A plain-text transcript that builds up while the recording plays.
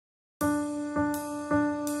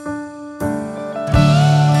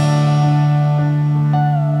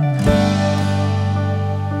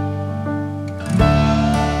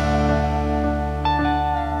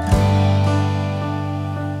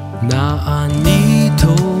ni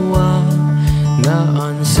toa na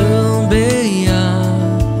an sung beya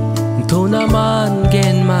to naman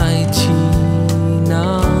gen mai chi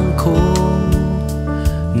nang ko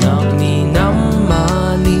nang ni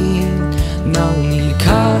namani nang ni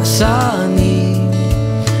kasani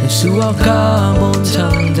suaka mon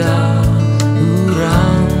tanda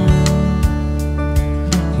urang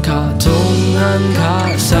katongan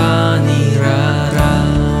kasani rara.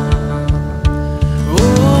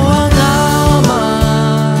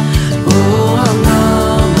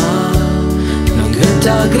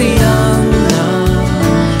 Tagriana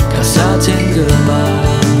Ka.SACHenggipa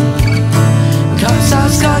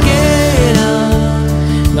Ka.sachenggipa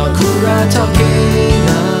Na kura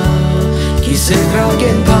takena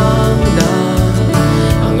Kisegragen pangna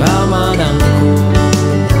Ang amanangku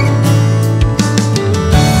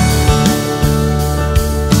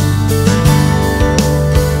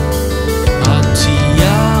At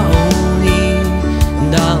CHA.UE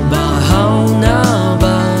Na bahaw na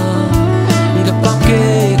ba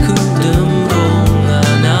Kapake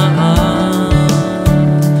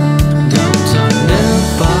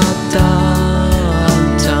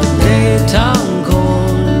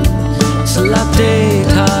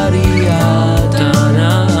Tachira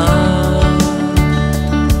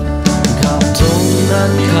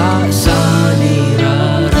katongan kasani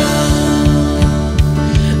rara.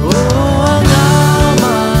 Oh ang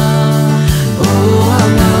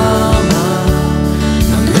ama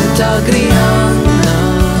ng katagrihan na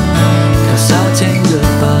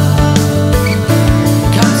Ka.SACHenggipa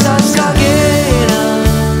Ka.sachenggipa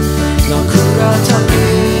na kura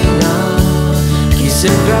takena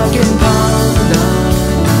kisegragen pangna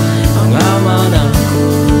ang amanangku.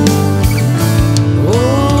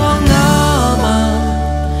 Oh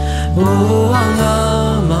ang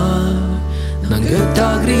ama ng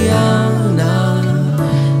katagrihan na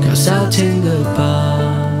Ka.SACHenggipa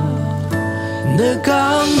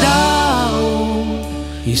Nekang dao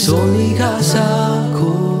isoni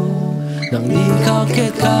kasako nang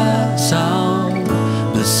ikaket kasaw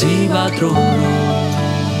basi batroro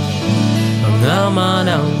ang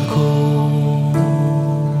amanangku.